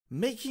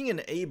Making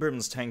an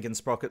Abrams tank in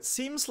Sprocket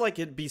seems like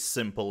it'd be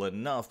simple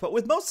enough, but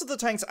with most of the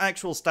tank's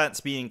actual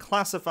stats being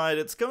classified,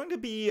 it's going to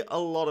be a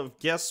lot of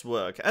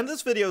guesswork, and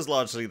this video is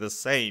largely the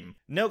same.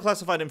 No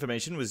classified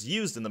information was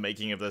used in the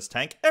making of this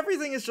tank,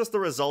 everything is just the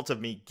result of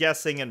me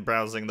guessing and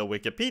browsing the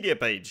Wikipedia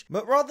page.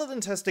 But rather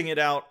than testing it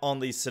out on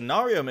these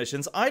scenario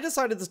missions, I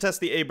decided to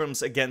test the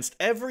Abrams against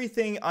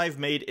everything I've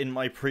made in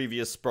my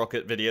previous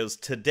Sprocket videos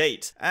to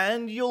date.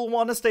 And you'll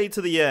want to stay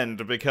to the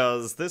end,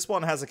 because this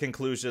one has a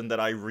conclusion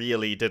that I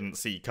really didn't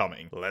see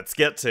coming. Let's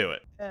get to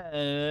it.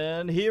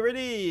 And here it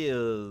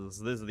is.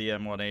 This is the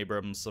M1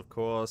 Abrams, of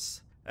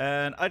course.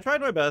 And I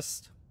tried my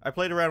best. I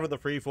played around with the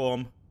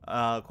freeform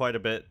quite a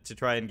bit to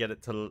try and get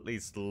it to at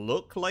least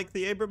look like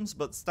the Abrams,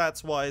 but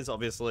stats-wise,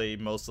 obviously,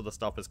 most of the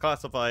stuff is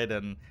classified,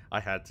 and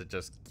I had to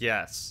just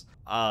guess.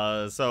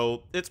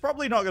 So it's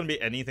probably not going to be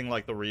anything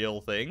like the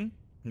real thing.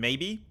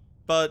 Maybe.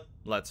 But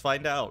let's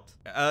find out.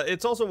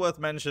 It's also worth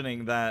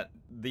mentioning that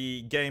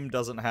the game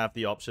doesn't have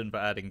the option for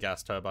adding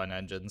gas turbine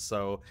engines,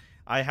 so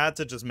I had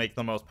to just make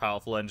the most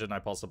powerful engine I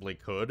possibly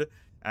could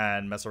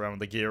and mess around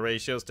with the gear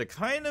ratios to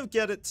kind of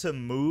get it to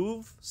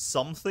move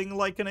something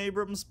like an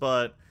Abrams,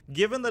 but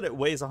given that it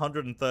weighs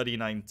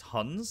 139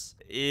 tons,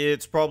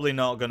 it's probably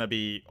not going to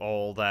be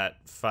all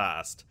that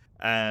fast.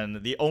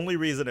 And the only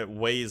reason it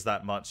weighs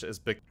that much is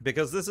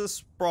because this is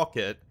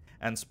Sprocket,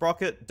 and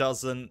Sprocket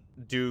doesn't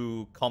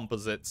do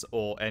composites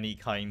or any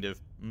kind of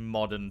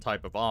modern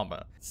type of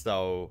armor.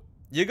 So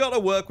you gotta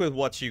work with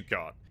what you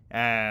got.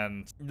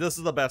 And this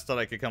is the best that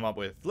I could come up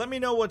with. Let me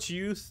know what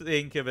you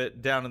think of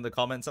it down in the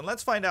comments, and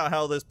let's find out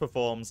how this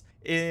performs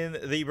in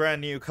the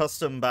brand new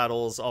custom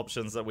battles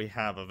options that we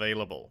have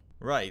available.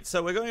 Right,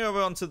 so we're going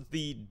over onto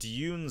the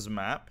Dunes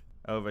map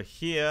over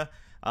here.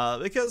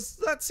 Because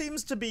that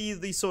seems to be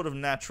the sort of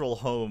natural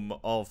home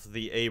of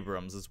the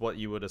Abrams, is what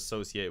you would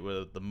associate with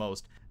it the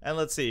most. And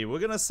let's see, we're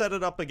going to set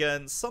it up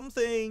against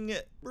something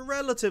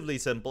relatively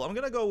simple. I'm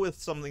going to go with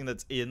something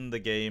that's in the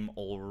game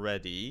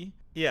already.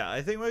 Yeah,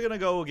 I think we're going to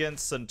go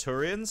against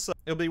Centurions. So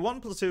it'll be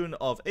one platoon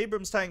of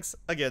Abrams tanks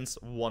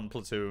against one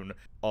platoon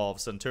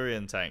of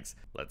Centurion tanks.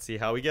 Let's see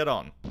how we get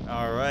on.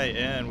 Alright,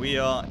 and we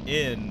are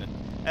in.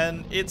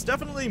 And it's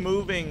definitely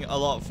moving a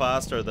lot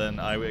faster than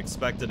I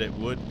expected it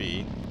would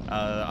be.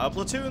 Our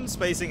platoon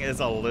spacing is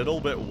a little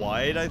bit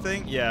wide, I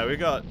think. Yeah, we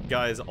got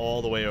guys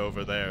all the way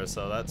over there,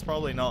 so that's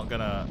probably not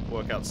gonna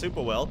work out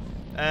super well.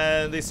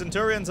 And the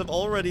Centurions have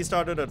already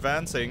started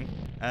advancing,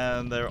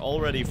 and they're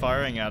already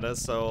firing at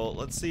us, so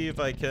let's see if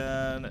I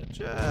can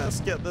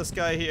just get this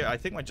guy here. I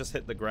think I just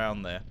hit the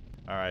ground there.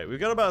 Alright, we've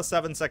got about a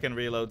 7-second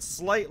reload,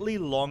 slightly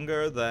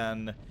longer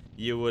than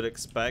you would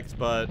expect,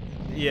 but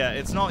yeah,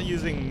 it's not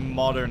using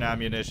modern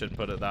ammunition,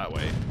 put it that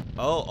way.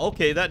 Oh,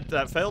 okay,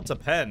 that failed to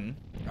pen.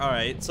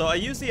 Alright, so I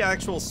used the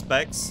actual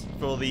specs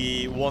for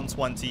the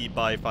 120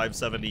 by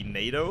 570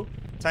 NATO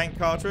tank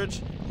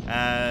cartridge,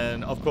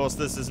 and of course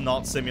this is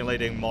not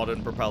simulating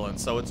modern propellant,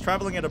 so it's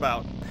traveling at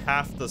about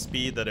half the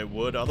speed that it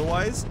would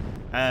otherwise,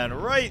 and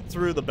right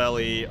through the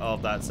belly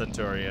of that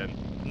Centurion.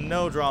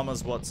 No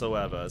dramas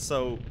whatsoever,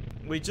 so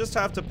we just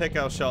have to pick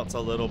our shots a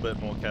little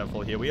bit more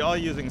careful here. We are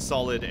using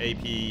solid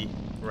AP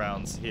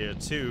rounds here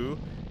too,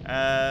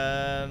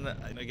 and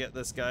I'm gonna get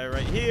this guy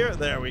right here.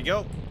 There we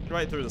go.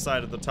 Right through the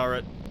side of the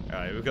turret.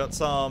 Alright, we've got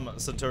some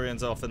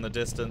Centurions off in the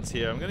distance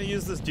here. I'm gonna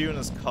use this dune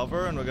as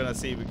cover, and we're gonna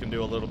see if we can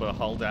do a little bit of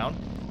hull down.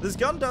 This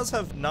gun does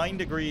have 9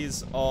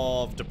 degrees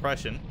of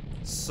depression,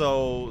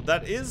 so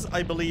that is,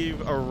 I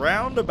believe,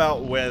 around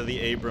about where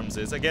the Abrams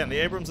is. Again, the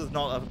Abrams is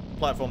not a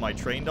platform I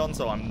trained on,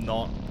 so I'm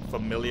not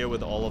familiar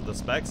with all of the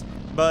specs,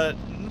 but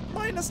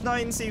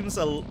 -9 seems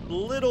a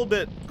little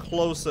bit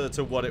closer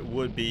to what it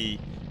would be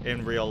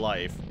in real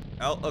life.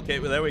 Oh, okay,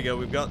 well, there we go.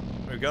 We've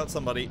got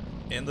somebody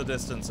in the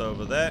distance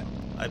over there.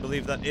 I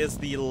believe that is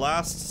the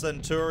last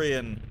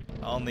Centurion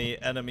on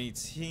the enemy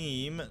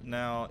team.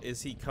 Now,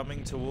 is he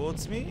coming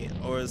towards me,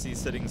 or is he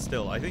sitting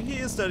still? I think he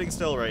is sitting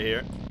still right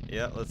here.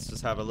 Yeah, let's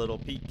just have a little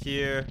peek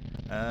here.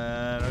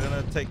 And we're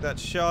gonna take that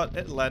shot.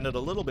 It landed a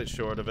little bit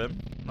short of him.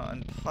 Not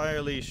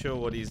entirely sure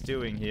what he's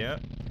doing here.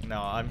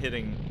 No, I'm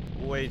hitting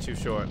way too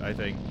short, I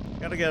think.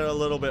 Gotta get a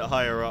little bit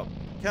higher up.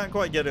 Can't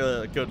quite get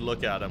a good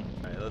look at him.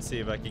 Alright, let's see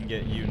if I can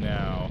get you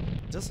now.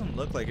 It doesn't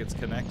look like it's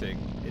connecting.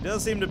 It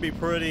does seem to be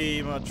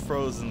pretty much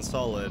frozen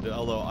solid,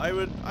 although I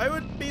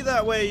would be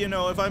that way, you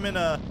know, if I'm in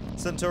a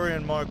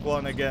Centurion Mark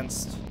I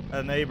against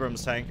an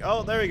Abrams tank.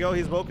 Oh, there we go,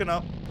 he's woken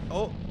up.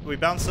 Oh, we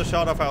bounced the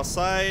shot off our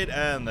side,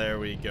 and there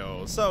we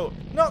go. So,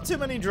 not too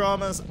many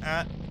dramas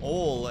at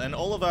all, and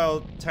all of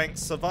our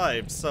tanks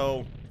survived,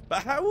 so...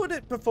 But how would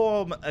it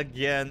perform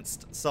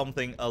against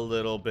something a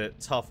little bit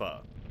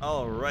tougher?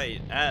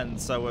 Alright,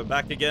 and so we're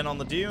back again on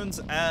the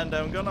dunes, and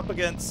I'm going up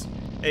against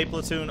a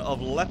platoon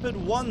of Leopard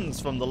 1s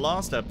from the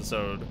last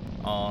episode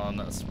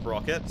on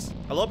Sprocket.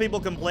 A lot of people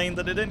complained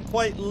that it didn't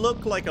quite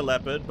look like a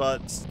Leopard,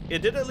 but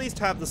it did at least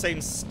have the same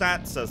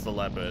stats as the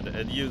Leopard.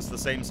 It used the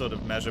same sort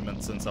of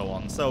measurements and so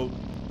on, so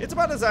it's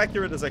about as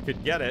accurate as I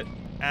could get it.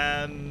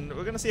 And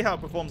we're gonna see how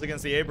it performs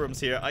against the Abrams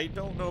here. I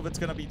don't know if it's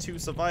gonna be too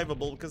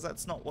survivable, because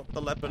that's not what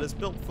the Leopard is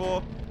built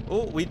for.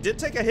 Oh, we did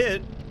take a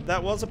hit.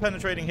 That was a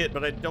penetrating hit,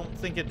 but I don't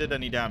think it did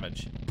any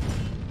damage.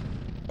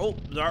 Oh,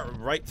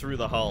 right through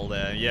the hull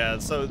there. Yeah,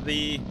 so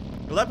the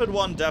Leopard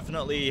 1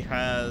 definitely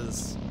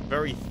has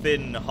very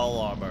thin hull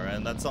armor,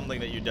 and that's something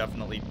that you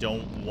definitely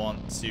don't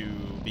want to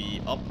be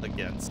up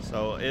against.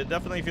 So it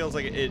definitely feels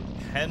like it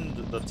penned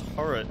the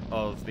turret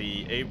of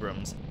the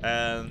Abrams,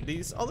 and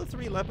these other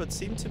 3 Leopards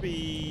seem to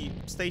be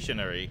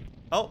stationary.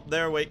 Oh,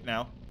 they're awake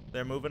now.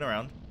 They're moving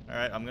around.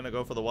 Alright, I'm gonna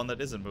go for the one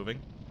that isn't moving.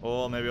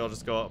 Or maybe I'll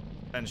just go up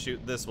and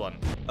shoot this one.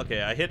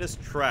 Okay, I hit his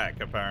track,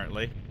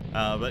 apparently.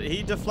 But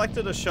he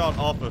deflected a shot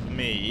off of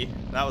me.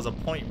 That was a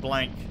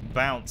point-blank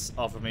bounce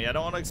off of me. I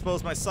don't want to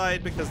expose my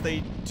side because they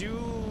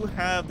do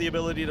have the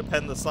ability to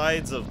pen the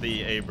sides of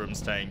the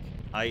Abrams tank.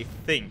 I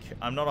think.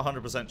 I'm not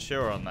 100%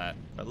 sure on that.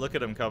 But look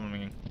at him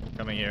coming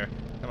here.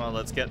 Come on,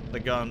 let's get the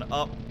gun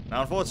up.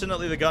 Now,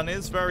 unfortunately, the gun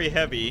is very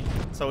heavy,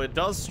 so it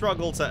does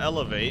struggle to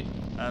elevate.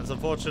 And it's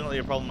unfortunately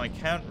a problem I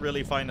can't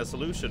really find a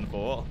solution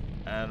for.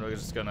 And we're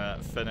just gonna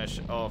finish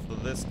off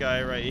this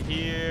guy right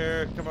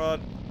here. Come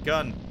on,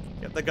 gun.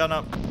 Get the gun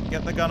up.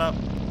 Get the gun up.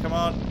 Come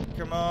on.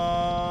 Come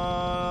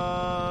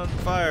on.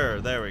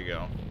 Fire. There we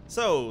go.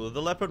 So,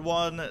 the Leopard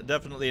 1,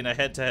 definitely in a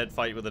head-to-head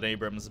fight with an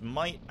Abrams,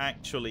 might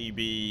actually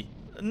be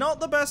not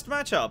the best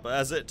matchup,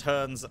 as it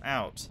turns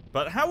out.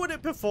 But how would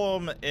it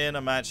perform in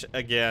a match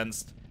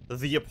against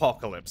the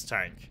Apocalypse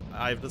tank?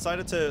 I've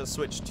decided to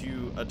switch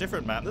to a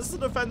different map. This is a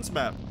defense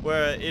map,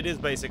 where it is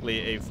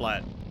basically a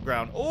flat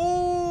ground.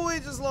 Oh, he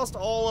just lost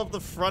all of the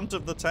front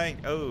of the tank.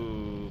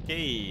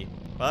 Okay.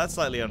 Well, that's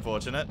slightly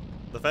unfortunate.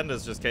 The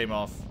fenders just came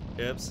off.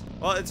 Oops.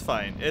 Well, it's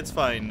fine. It's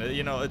fine.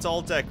 You know, it's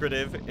all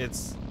decorative.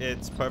 It's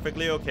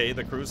perfectly okay.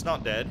 The crew's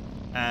not dead.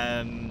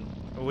 And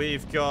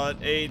we've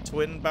got a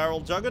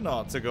twin-barrel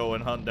juggernaut to go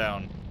and hunt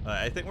down.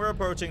 I think we're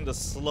approaching the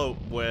slope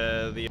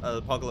where the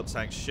Apocalypse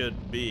tank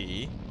should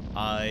be.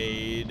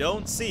 I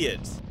don't see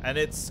it. And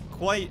it's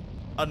quite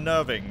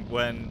unnerving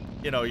when,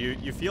 you know,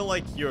 you feel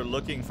like you're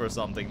looking for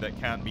something that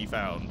can't be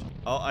found.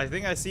 Oh, I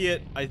think I see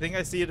it. I think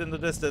I see it in the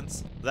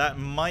distance. That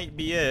might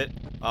be it.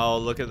 Oh,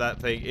 look at that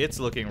thing. It's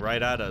looking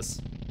right at us.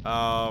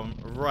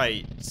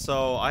 Right.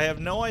 So I have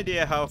no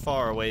idea how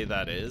far away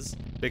that is,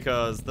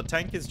 because the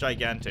tank is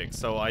gigantic,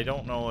 so I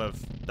don't know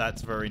if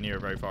that's very near,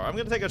 very far. I'm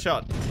gonna take a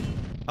shot.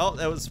 Oh,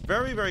 that was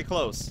very, very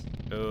close.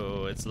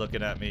 Oh, it's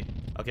looking at me.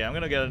 Okay, I'm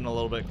gonna get in a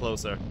little bit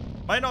closer.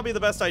 Might not be the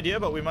best idea,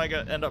 but we might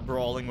end up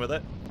brawling with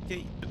it.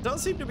 Okay, it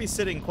does seem to be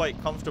sitting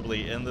quite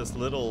comfortably in this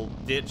little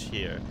ditch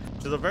here,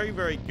 which is a very,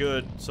 very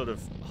good sort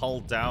of hull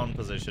down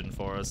position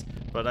for us.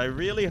 But I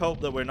really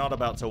hope that we're not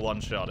about to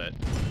one-shot it.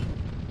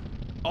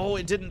 Oh,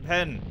 it didn't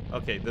pen.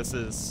 Okay, this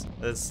is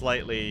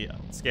slightly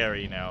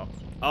scary now.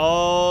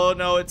 Oh,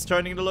 no, it's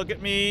turning to look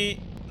at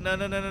me. No,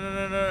 no, no, no, no,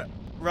 no, no.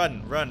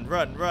 Run, run,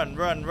 run, run,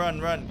 run,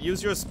 run, run.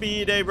 Use your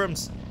speed,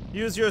 Abrams.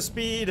 Use your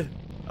speed.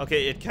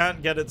 Okay, it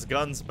can't get its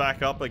guns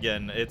back up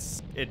again.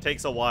 It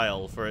takes a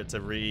while for it to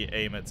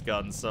re-aim its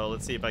guns. So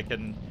let's see if I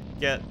can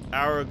get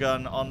our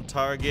gun on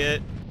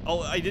target.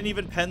 Oh, I didn't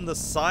even pen the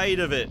side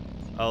of it.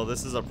 Oh,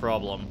 this is a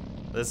problem.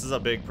 This is a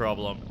big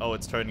problem. Oh,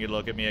 it's turning to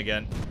look at me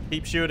again.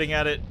 Keep shooting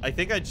at it. I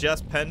think I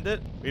just penned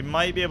it. We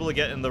might be able to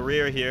get in the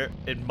rear here.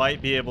 It might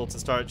be able to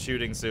start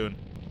shooting soon.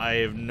 I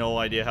have no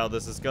idea how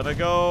this is gonna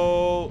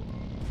go.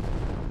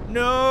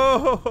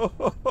 No!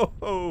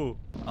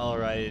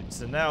 Alright,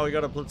 so now we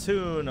got a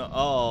platoon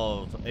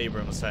of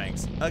Abrams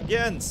tanks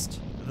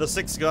against the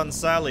 6-gun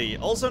Sally,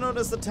 also known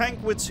as the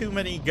tank with too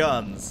many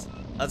guns.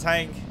 A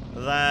tank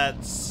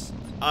that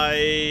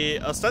I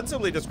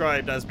ostensibly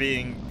described as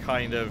being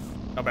kind of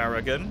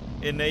American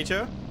in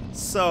nature.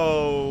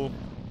 So,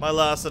 my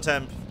last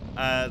attempt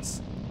at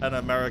an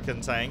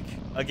American tank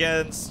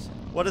against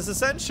what is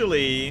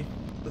essentially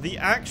the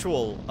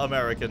actual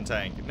American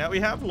tank. Now, we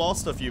have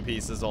lost a few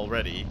pieces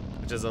already,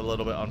 which is a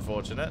little bit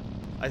unfortunate.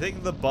 I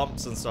think the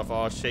bumps and stuff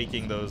are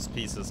shaking those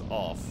pieces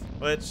off,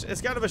 which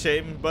is kind of a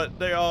shame, but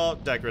they are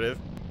decorative.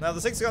 Now,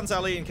 the 6-gun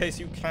Sally, in case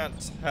you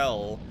can't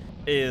tell,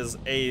 is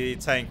a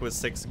tank with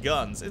 6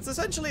 guns. It's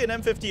essentially an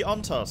M50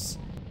 Ontos,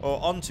 or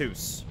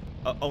Ontus.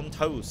 On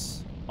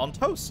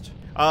toast.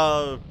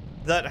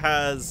 That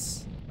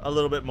has a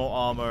little bit more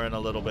armor and a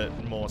little bit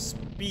more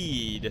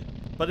speed,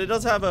 but it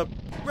does have a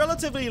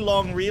relatively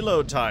long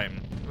reload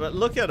time. But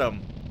look at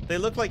them. They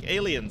look like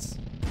aliens.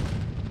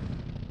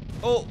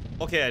 Oh,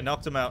 okay, I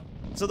knocked them out.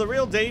 So the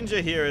real danger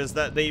here is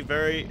that they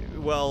very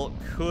well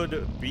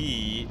could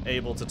be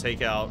able to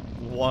take out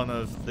one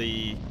of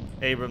the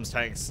Abrams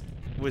tanks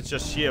with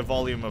just sheer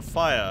volume of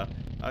fire.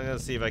 I'm gonna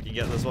see if I can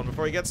get this one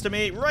before he gets to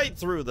me. Right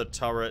through the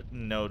turret.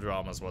 No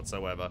dramas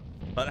whatsoever.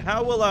 But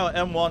how will our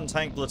M1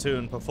 tank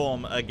platoon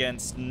perform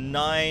against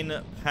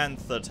 9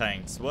 Panther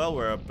tanks? Well,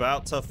 we're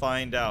about to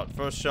find out.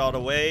 First shot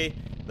away.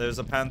 There's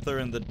a Panther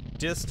in the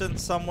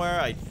distance somewhere,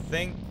 I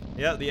think.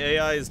 Yeah, the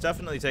AI is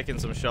definitely taking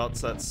some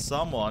shots at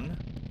someone.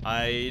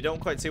 I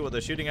don't quite see what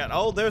they're shooting at.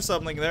 Oh, there's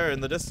something there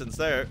in the distance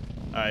there.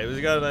 Alright, we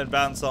gotta then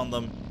bounce on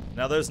them.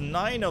 Now, there's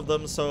 9 of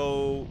them,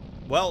 so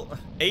well,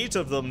 8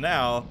 of them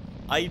now.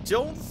 I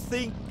don't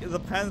think the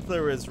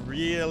Panther is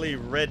really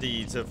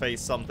ready to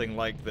face something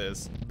like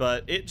this,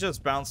 but it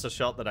just bounced a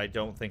shot that I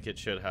don't think it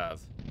should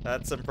have.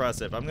 That's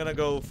impressive. I'm gonna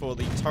go for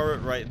the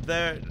turret right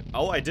there.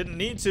 Oh, I didn't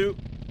need to.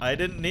 I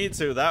didn't need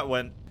to. That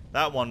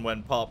one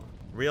went pop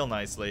real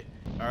nicely.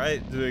 All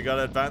right, we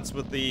gotta advance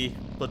with the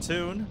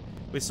platoon.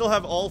 We still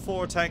have all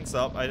 4 tanks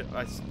up.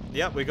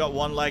 Yep, we got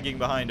one lagging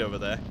behind over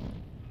there.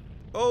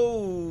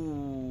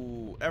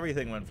 Oh,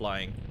 everything went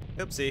flying.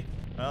 Oopsie.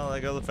 Well,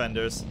 there go the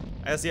fenders.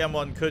 I guess the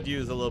M1 could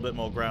use a little bit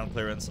more ground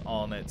clearance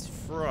on its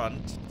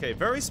front. Okay,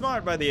 very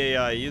smart by the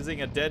AI,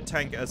 using a dead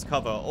tank as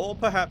cover, or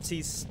perhaps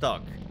he's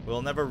stuck.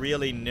 We'll never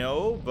really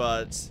know,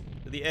 but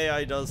the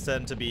AI does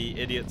tend to be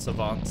idiot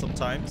savant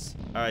sometimes.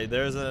 Alright,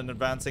 there's an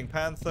advancing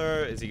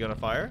Panther. Is he gonna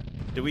fire?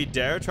 Do we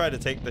dare try to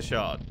take the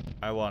shot?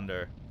 I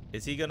wonder.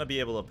 Is he gonna be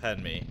able to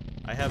pen me?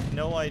 I have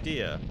no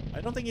idea.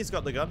 I don't think he's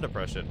got the gun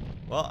depression.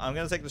 Well, I'm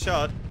gonna take the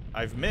shot.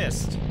 I've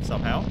missed,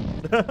 somehow.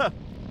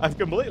 I've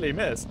completely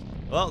missed.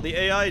 Well, the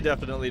AI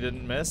definitely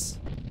didn't miss.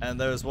 And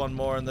there's one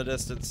more in the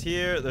distance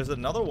here. There's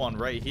another one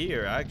right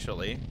here,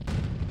 actually.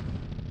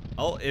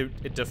 Oh,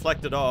 it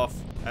deflected off.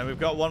 And we've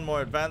got one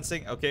more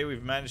advancing. Okay,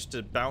 we've managed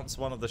to bounce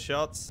one of the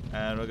shots.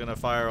 And we're gonna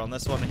fire on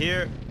this one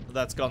here.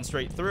 That's gone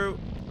straight through.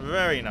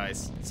 Very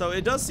nice. So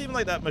it does seem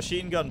like that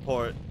machine gun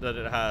port that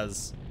it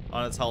has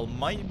on its hull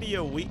might be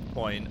a weak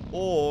point,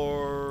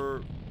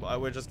 or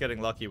we're just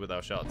getting lucky with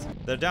our shots.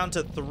 They're down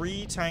to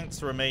 3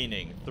 tanks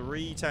remaining.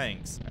 3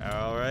 tanks.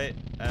 Alright.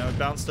 And we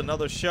bounced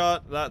another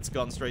shot. That's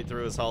gone straight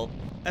through his hull.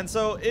 And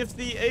so, if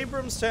the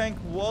Abrams tank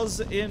was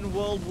in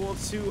World War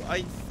II,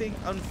 I think,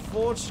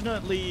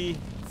 unfortunately,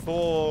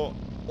 for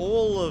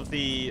all of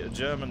the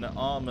German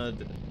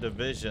armored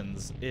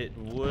divisions, it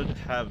would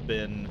have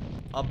been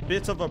a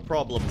bit of a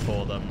problem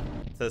for them,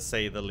 to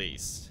say the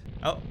least.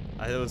 Oh,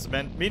 I was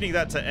meaning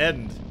that to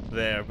end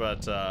there,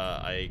 but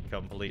I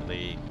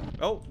completely...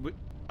 Oh,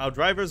 our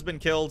driver's been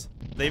killed.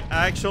 They've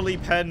actually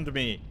penned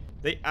me.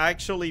 They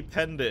actually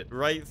penned it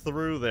right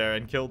through there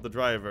and killed the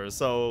driver.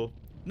 So,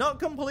 not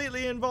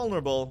completely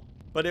invulnerable,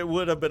 but it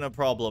would have been a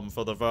problem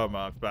for the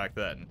Wehrmacht back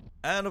then.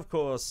 And of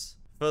course,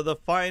 for the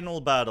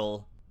final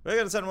battle, we're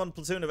going to send one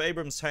platoon of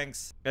Abrams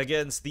tanks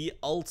against the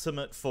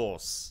ultimate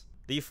force.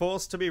 The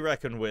force to be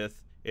reckoned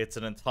with. It's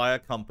an entire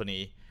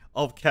company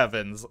of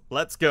Kevins.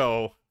 Let's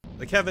go.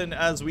 The Kevin,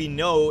 as we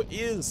know,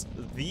 is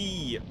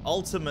the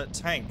ultimate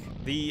tank,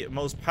 the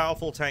most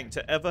powerful tank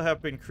to ever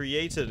have been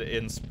created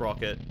in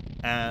Sprocket,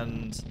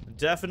 and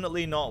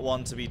definitely not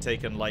one to be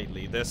taken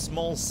lightly. Their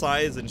small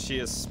size and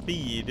sheer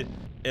speed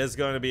is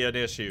going to be an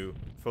issue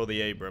for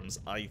the Abrams,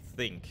 I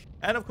think.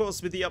 And of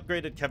course, with the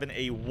upgraded Kevin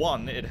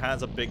A1, it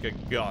has a bigger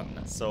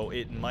gun, so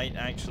it might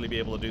actually be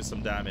able to do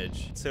some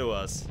damage to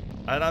us.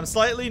 And I'm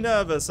slightly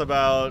nervous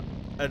about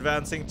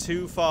advancing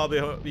too far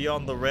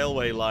beyond the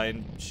railway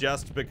line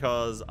just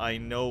because I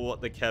know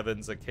what the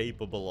Kevins are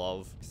capable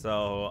of.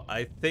 So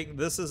I think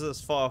this is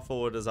as far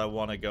forward as I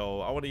want to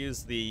go. I want to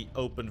use the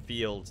open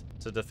field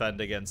to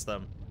defend against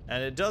them.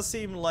 And it does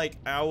seem like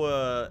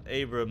our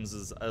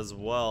Abrams as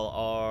well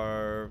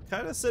are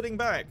kind of sitting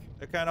back.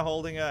 They're kind of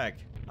holding back.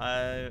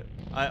 I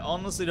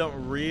honestly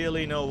don't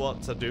really know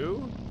what to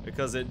do,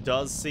 because it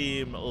does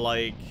seem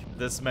like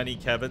this many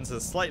Kevins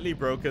has slightly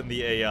broken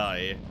the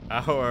AI.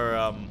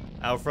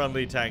 Our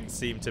friendly tanks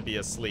seem to be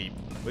asleep,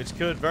 which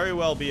could very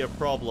well be a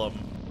problem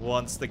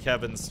once the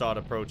Kevins start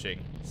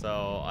approaching.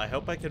 So I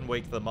hope I can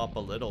wake them up a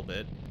little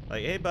bit.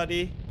 Like, hey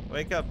buddy,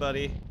 wake up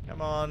buddy,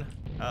 come on.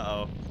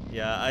 Uh-oh.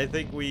 Yeah, I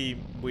think we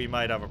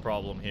might have a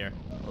problem here.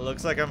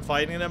 Looks like I'm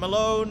fighting them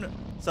alone.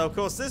 So of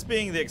course, this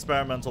being the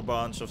experimental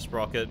branch of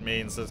Sprocket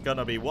means there's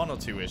gonna be 1 or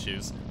 2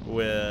 issues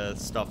with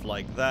stuff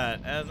like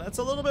that, and that's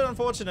a little bit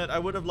unfortunate. I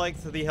would have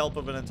liked the help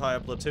of an entire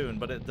platoon,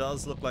 but it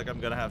does look like I'm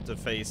gonna have to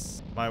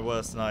face my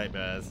worst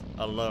nightmares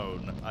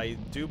alone. I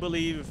do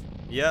believe,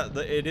 yeah,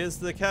 it is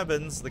the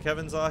Kevins. The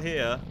Kevins are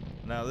here.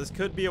 Now, this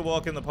could be a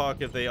walk in the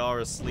park if they are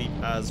asleep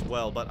as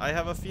well, but I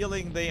have a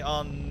feeling they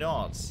are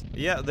not.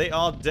 Yeah, they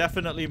are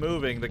definitely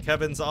moving. The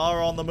Kevins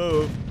are on the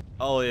move.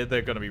 Oh, yeah,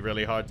 they're going to be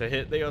really hard to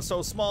hit. They are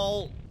so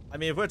small. I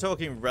mean, if we're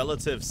talking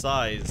relative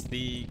size,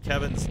 the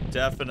Kevins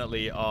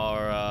definitely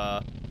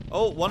are,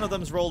 Oh, one of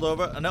them's rolled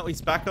over. Oh, no,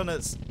 he's back on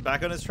his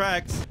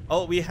tracks.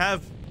 Oh, we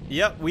have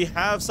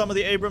some of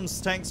the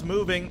Abrams tanks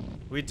moving.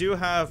 We do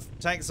have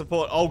tank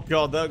support. Oh,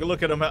 God,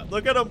 look at them.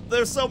 Look at them.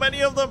 There's so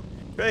many of them.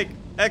 Craig,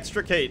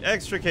 extricate,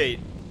 extricate.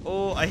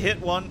 Oh, I hit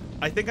one.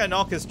 I think I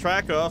knocked his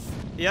track off.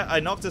 Yeah, I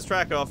knocked his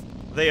track off.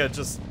 They are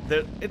just,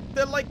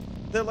 they're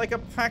like a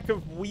pack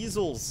of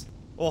weasels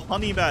or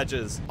honey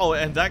badgers. Oh,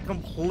 and that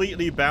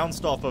completely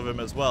bounced off of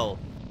him as well.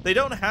 They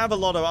don't have a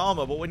lot of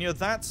armor, but when you're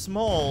that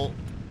small,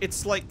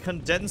 it's like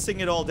condensing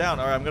it all down.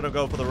 All right, I'm gonna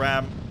go for the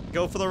ram.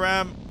 Go for the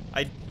ram.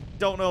 I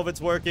don't know if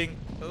it's working.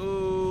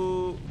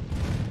 Ooh,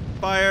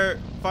 fire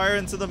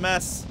into the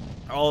mess.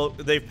 Oh,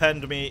 they've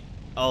penned me.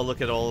 Oh,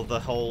 look at all of the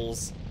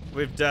holes.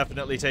 We've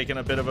definitely taken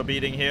a bit of a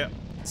beating here.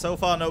 So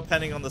far, no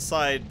penning on the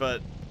side,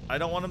 but I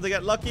don't want them to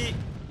get lucky.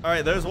 All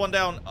right, there's one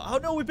down. Oh,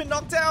 no, we've been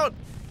knocked out.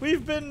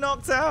 We've been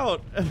knocked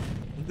out.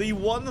 The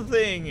one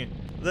thing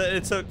that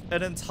it took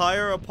an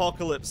entire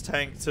apocalypse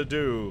tank to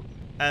do,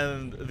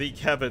 and the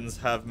Kevins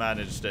have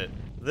managed it.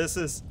 This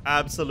is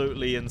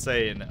absolutely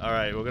insane. All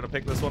right, we're gonna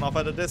pick this one off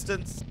at a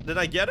distance. Did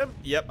I get him?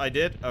 Yep, I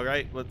did. All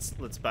right, let's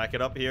back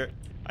it up here.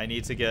 I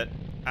need to get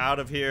out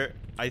of here.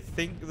 I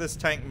think this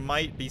tank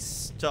might be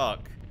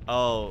stuck.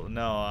 Oh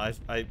no,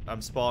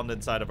 I'm spawned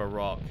inside of a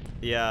rock.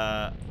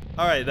 Yeah.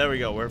 All right, there we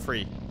go. We're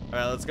free. All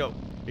right, let's go.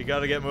 We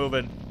gotta get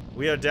moving.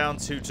 We are down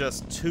to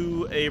just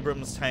 2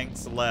 Abrams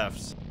tanks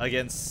left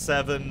against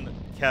 7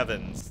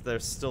 Kevins.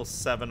 There's still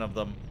 7 of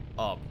them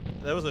up.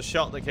 There was a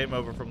shot that came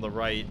over from the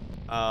right.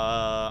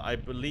 I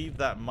believe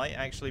that might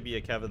actually be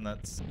a Kevin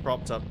that's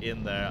propped up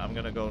in there. I'm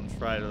gonna go and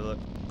try to look.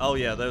 Oh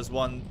yeah, there's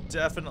one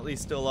definitely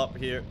still up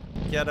here.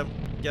 Get him,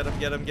 get him,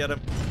 get him, get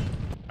him.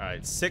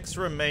 Alright, 6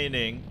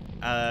 remaining,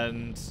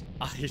 and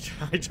I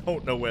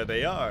don't know where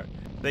they are.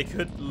 They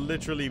could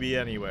literally be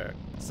anywhere.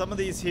 Some of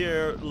these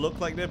here look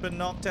like they've been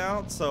knocked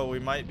out, so we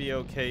might be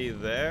okay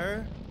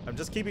there. I'm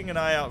just keeping an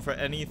eye out for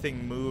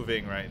anything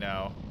moving right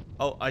now.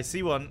 Oh, I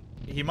see one.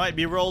 He might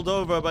be rolled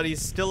over, but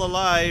he's still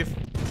alive.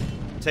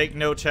 Take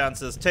no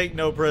chances. Take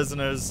no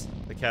prisoners.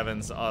 The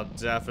Kevins are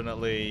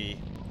definitely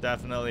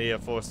a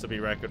force to be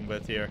reckoned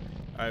with here.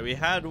 Alright, we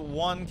had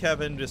one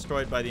Kevin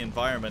destroyed by the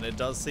environment. It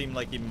does seem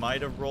like he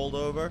might have rolled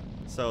over.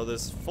 So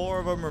there's 4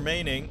 of them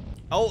remaining.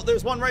 Oh,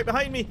 there's one right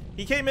behind me.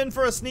 He came in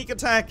for a sneak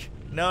attack.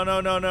 No, no,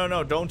 no, no,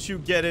 no. Don't you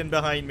get in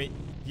behind me.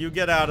 You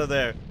get out of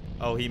there.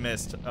 Oh, he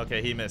missed.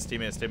 Okay, he missed.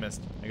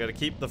 I gotta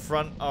keep the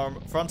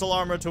frontal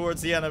armor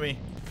towards the enemy.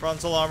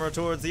 Frontal armor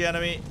towards the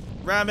enemy.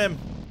 Ram him.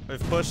 We've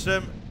pushed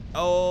him.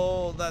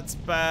 Oh, that's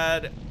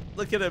bad.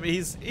 Look at him.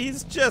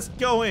 He's just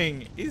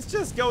going. He's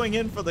just going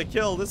in for the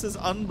kill. This is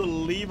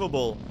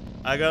unbelievable.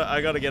 I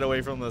gotta get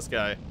away from this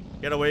guy.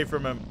 Get away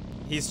from him.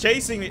 He's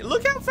chasing me.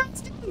 Look how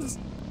fast he is.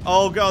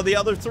 Oh god, the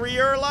other 3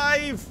 are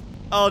alive.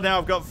 Oh, now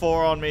I've got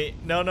 4 on me.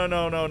 No, no,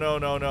 no, no, no,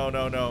 no, no,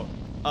 no, no.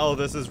 Oh,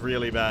 this is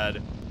really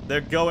bad. They're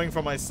going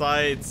for my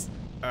sides.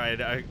 All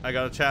right, I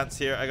got a chance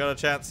here. I got a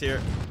chance here.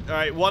 All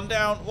right, one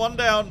down, one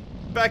down.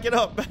 Back it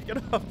up, back it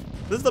up.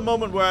 This is the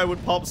moment where I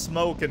would pop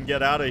smoke and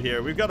get out of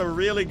here. We've got a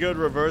really good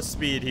reverse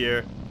speed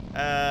here.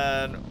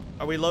 And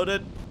are we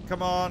loaded?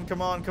 Come on,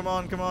 come on, come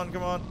on, come on,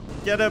 come on.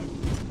 Get him.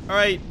 All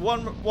right,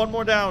 one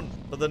more down.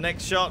 But the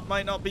next shot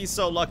might not be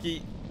so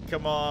lucky.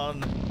 Come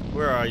on.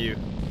 Where are you?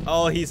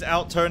 Oh, he's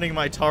out-turning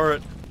my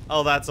turret.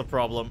 Oh, that's a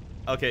problem.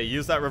 Okay,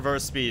 use that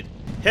reverse speed.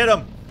 Hit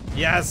him.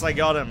 Yes, I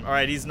got him. All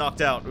right, he's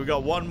knocked out. We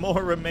got 1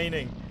 more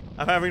remaining.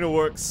 I'm having to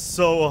work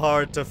so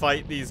hard to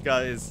fight these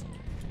guys.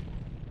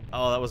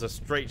 Oh, that was a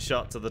straight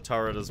shot to the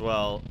turret as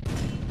well.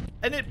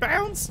 And it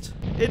bounced.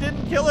 It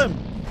didn't kill him.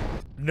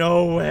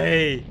 No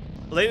way.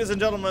 Ladies and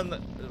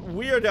gentlemen,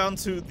 we are down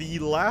to the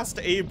last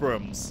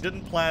Abrams.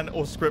 Didn't plan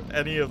or script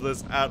any of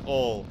this at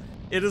all.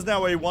 It is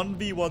now a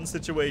 1v1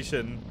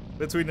 situation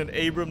between an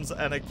Abrams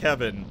and a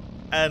Kevin.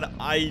 And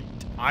I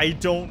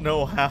don't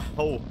know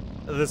how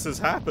this has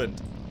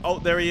happened. Oh,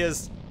 there he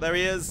is. There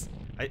he is.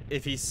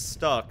 If he's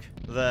stuck,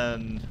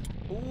 then...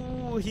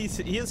 Ooh, he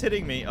is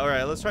hitting me. All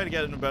right, let's try to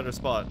get in a better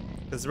spot.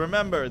 Because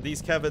remember,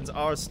 these Kevins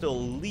are still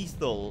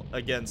lethal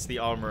against the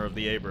armor of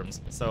the Abrams.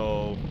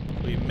 So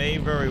we may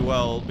very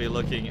well be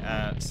looking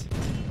at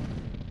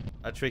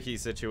a tricky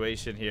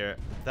situation here.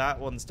 That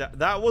one's down.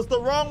 That was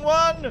the wrong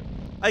one!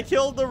 I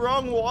killed the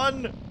wrong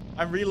one!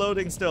 I'm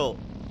reloading still.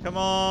 Come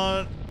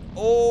on.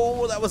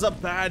 Oh, that was a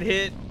bad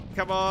hit.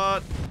 Come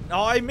on.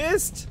 Oh, I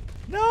missed.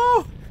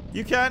 No!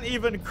 You can't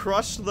even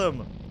crush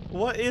them.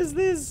 What is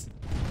this?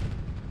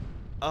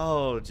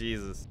 Oh,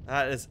 Jesus.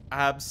 That is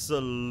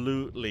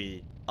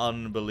absolutely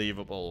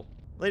unbelievable.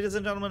 Ladies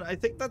and gentlemen, I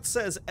think that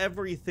says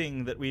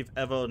everything that we've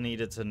ever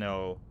needed to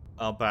know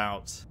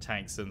about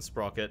tanks in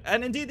Sprocket,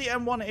 and indeed the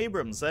M1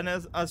 Abrams. And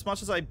as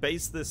much as I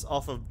base this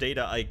off of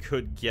data I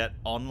could get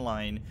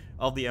online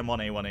of the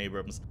M1A1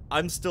 Abrams,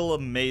 I'm still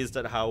amazed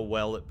at how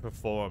well it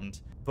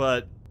performed.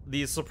 But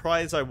the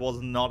surprise I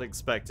was not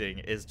expecting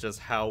is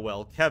just how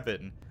well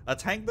Kevin, a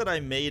tank that I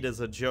made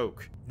as a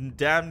joke,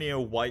 damn near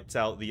wiped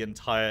out the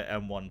entire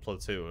M1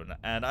 platoon.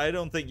 And I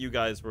don't think you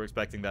guys were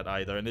expecting that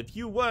either. And if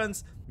you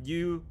weren't,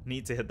 you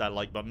need to hit that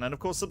like button. And of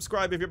course,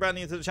 subscribe if you're brand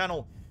new to the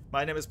channel.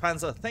 My name is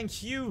Panzer.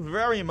 Thank you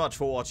very much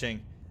for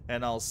watching,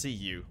 and I'll see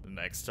you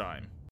next time.